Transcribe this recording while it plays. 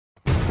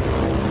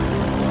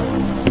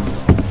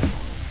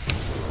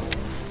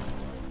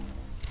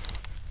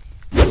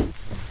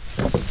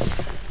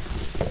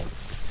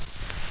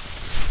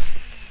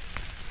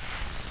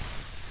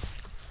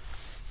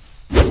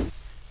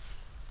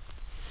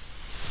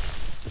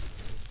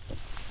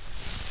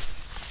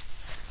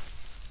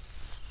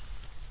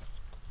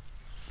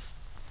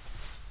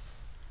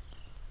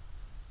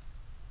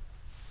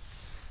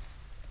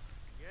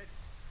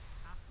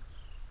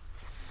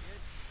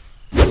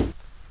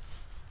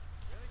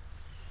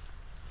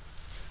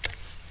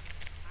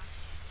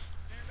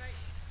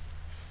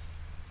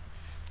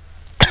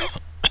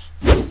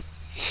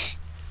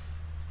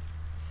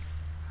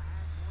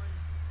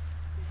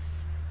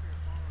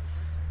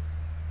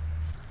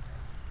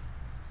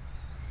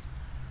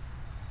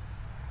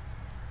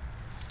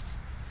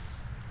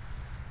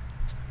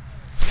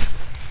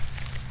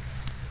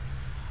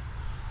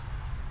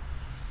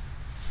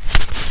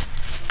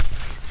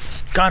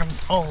Got him.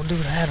 Oh, dude,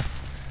 I had him.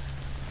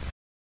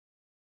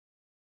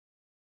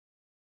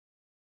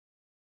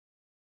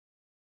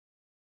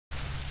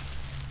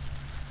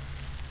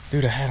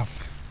 Dude, I had him.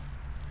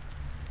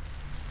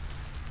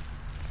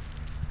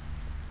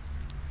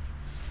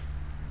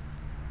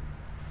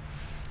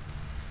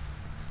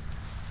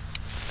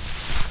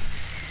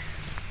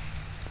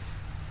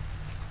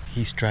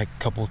 He struck a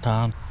couple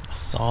times. I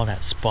saw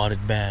that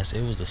spotted bass.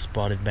 It was a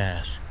spotted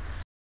bass.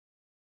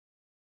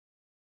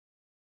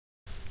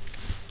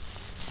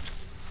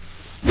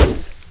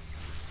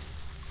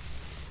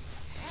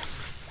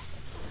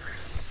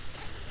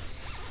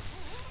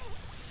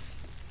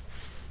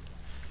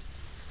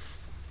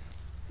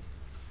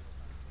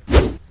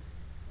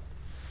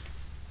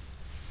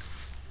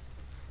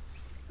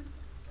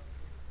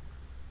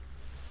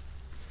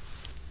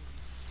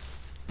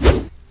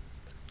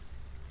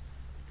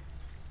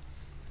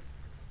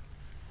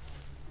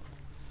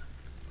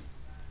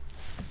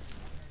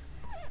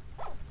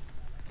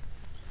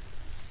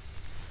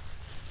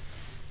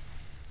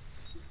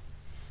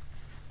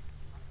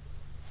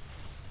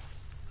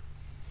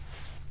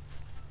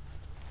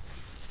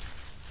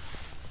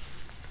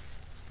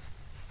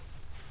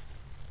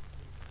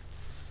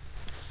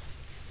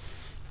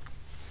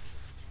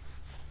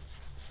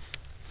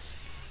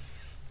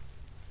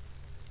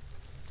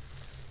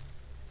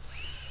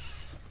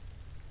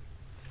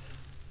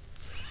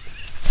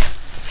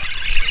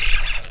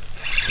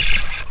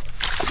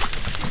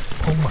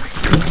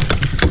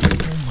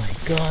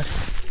 God.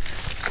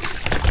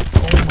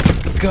 Oh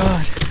my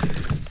God.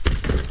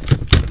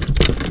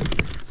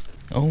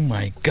 Oh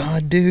my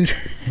God, dude.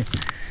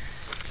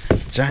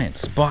 Giant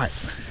spot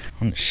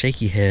on the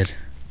shaky head.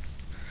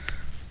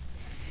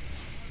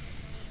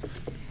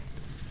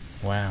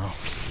 Wow.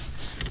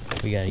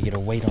 We gotta get a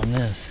weight on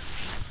this.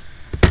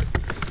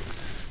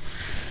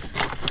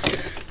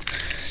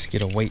 Let's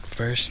get a weight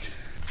first.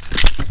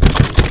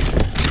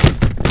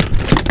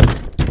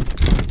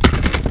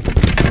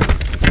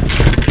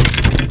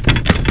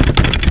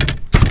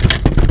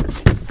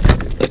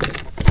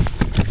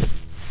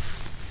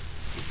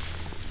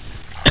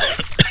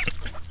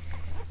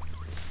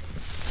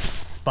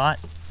 Spot.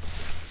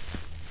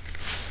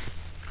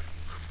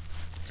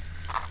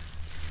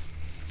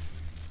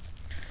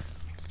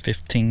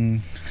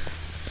 Fifteen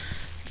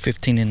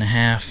and a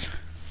half.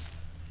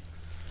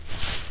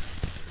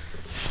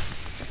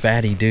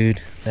 Fatty,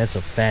 dude. That's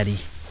a fatty.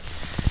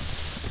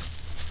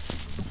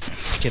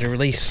 Get a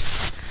release.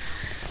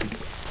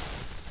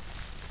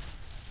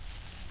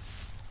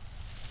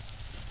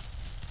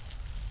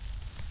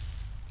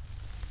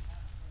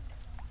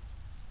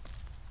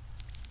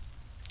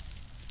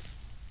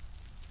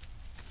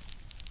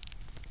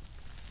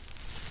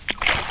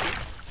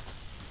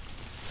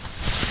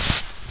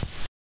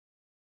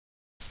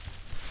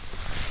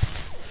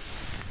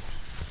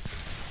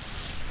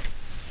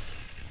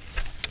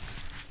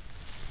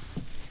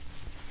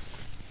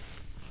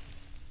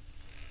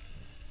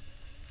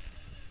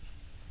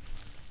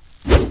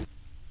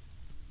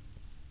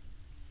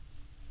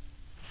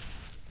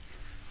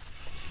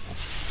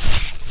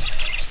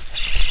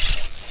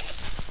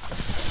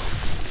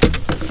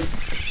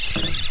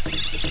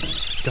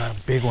 Got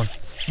a big one.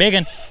 Big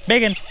one.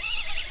 Big one.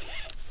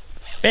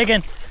 Big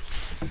one.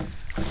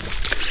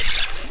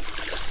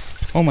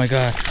 Oh my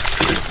God.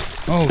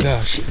 Oh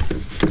gosh.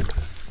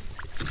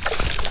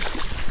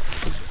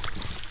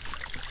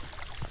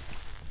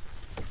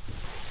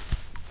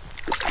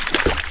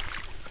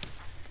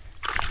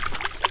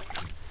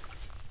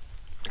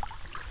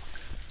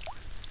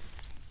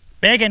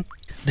 Big one.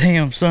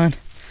 Damn, son.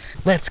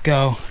 Let's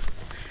go.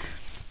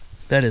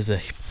 That is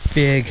a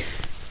big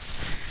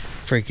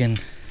freaking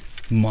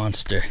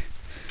monster.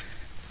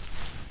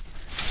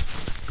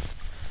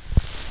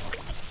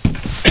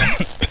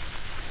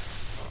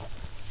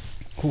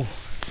 Ooh,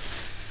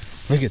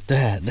 look at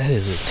that. That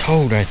is a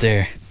toad right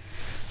there.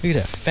 Look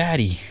at that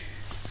fatty.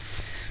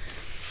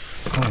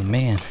 Oh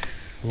man,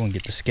 we're gonna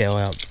get the scale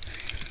out.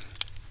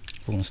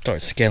 We're gonna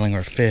start scaling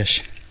our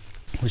fish.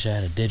 Wish I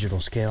had a digital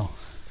scale.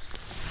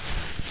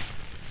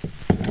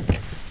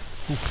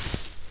 Ooh.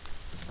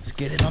 Let's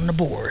get it on the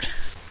board.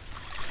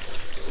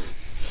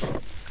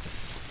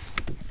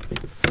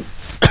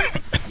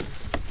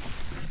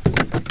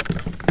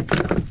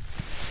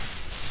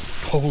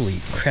 Holy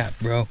crap,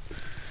 bro.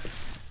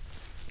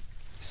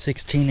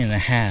 16 and a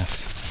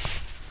half.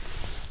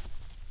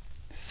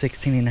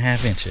 16 and a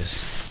half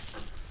inches.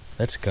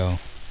 Let's go.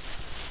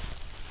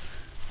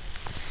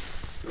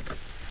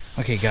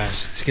 Okay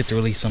guys, let's get the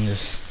release on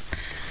this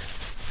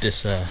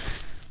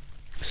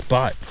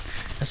spot.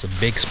 That's a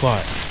big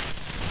spot.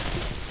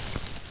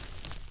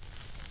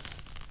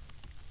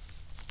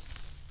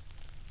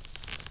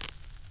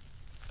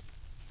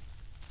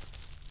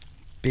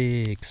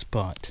 Big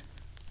spot.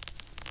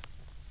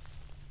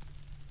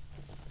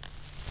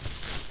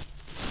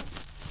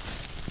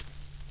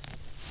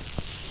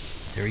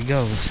 There he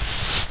goes.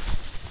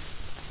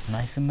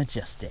 Nice and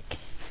majestic.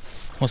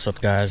 What's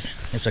up guys?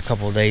 It's a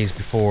couple of days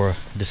before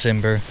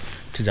December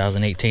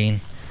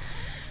 2018.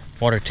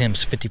 Water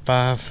temp's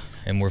 55.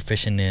 and we're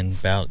fishing in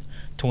about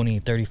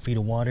 20-30 feet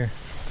of water.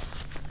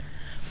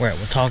 We're at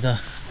Watauga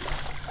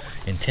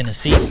in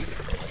Tennessee.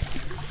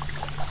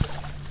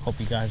 Hope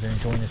you guys are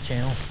enjoying this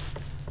channel.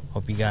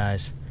 Hope you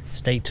guys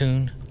stay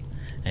tuned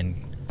and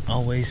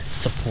always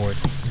support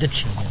the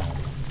channel.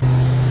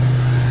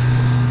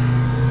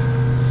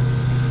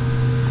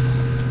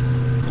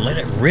 Let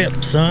it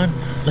rip, son.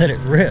 Let it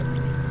rip.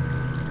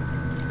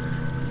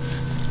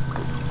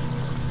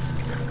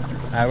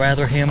 I'd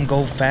rather him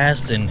go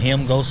fast than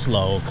him go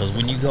slow, because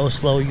when you go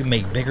slow, you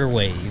make bigger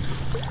waves.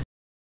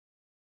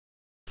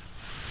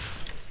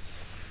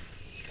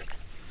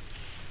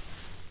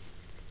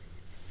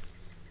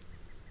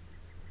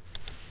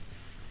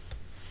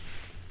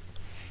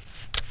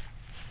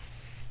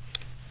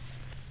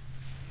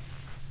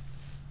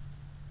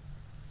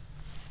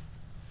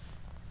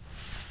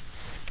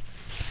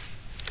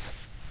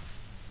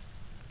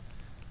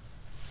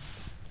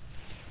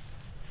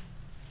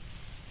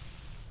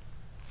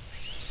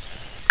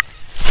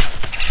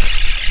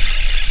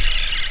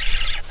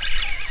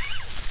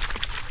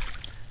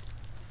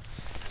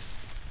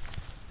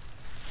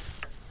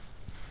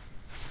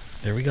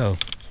 There we go.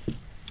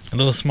 A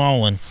little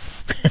small one.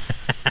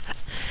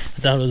 I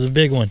thought it was a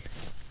big one.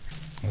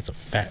 That's a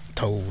fat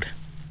toad.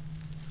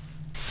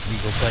 Here you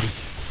go, buddy.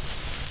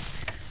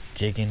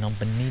 Jigging up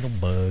a needle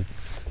bug.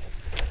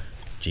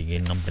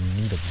 Jigging up a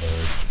needle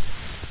bug.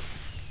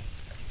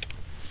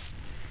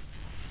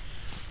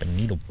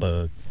 Bonito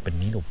bug.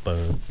 Bonito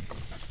bug.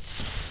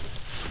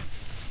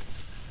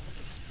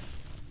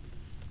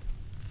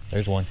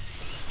 There's one.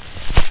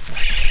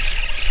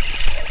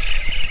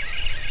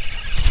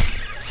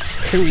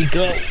 Here we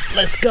go.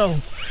 Let's go.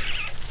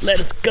 Let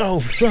us go,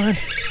 son.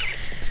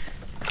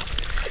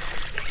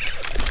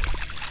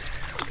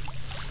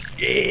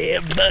 Yeah,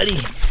 buddy.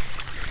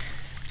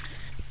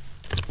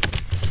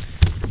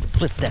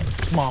 Flip that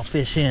small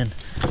fish in.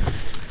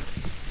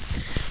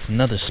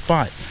 Another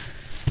spot.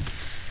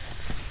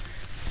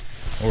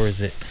 Or is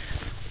it?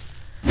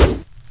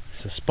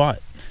 It's a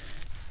spot.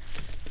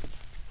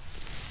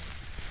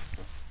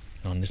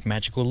 On this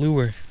magical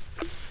lure.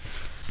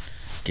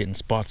 Getting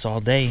spots all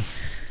day.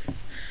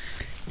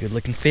 Good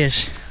looking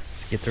fish.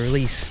 Let's get the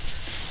release.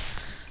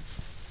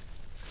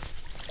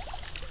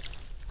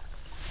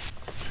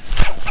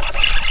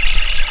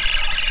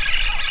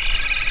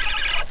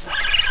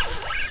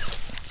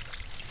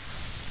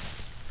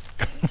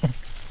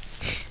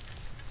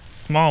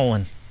 Small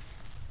one.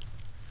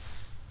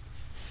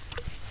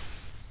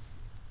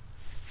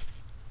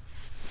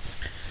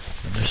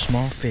 Another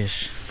small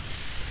fish.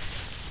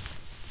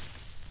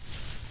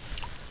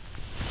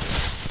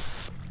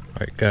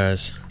 Alright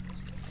guys.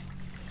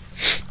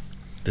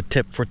 The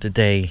tip for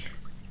today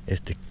is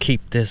to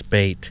keep this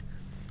bait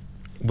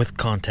with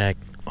contact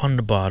on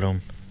the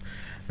bottom.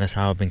 That's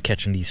how I've been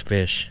catching these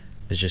fish,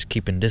 is just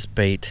keeping this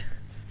bait